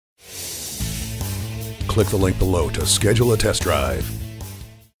Click the link below to schedule a test drive.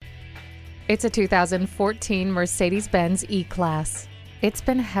 It's a 2014 Mercedes-Benz E-Class. It's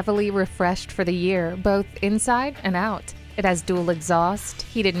been heavily refreshed for the year, both inside and out. It has dual exhaust,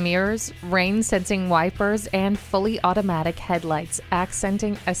 heated mirrors, rain-sensing wipers, and fully automatic headlights,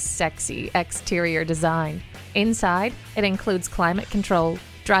 accenting a sexy exterior design. Inside, it includes climate control,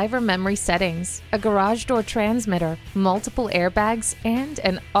 driver memory settings, a garage door transmitter, multiple airbags, and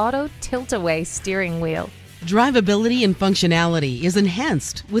an auto tilt-away steering wheel. Drivability and functionality is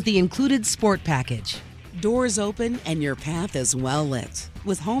enhanced with the included Sport Package. Doors open and your path is well lit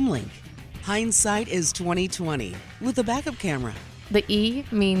with HomeLink. Hindsight is 20/20 with a backup camera. The E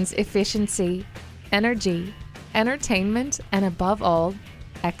means efficiency, energy, entertainment, and above all,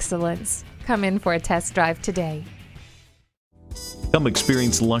 excellence. Come in for a test drive today. Come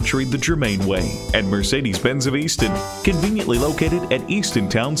experience luxury the Germain way at Mercedes-Benz of Easton, conveniently located at Easton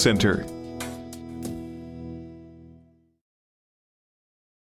Town Center.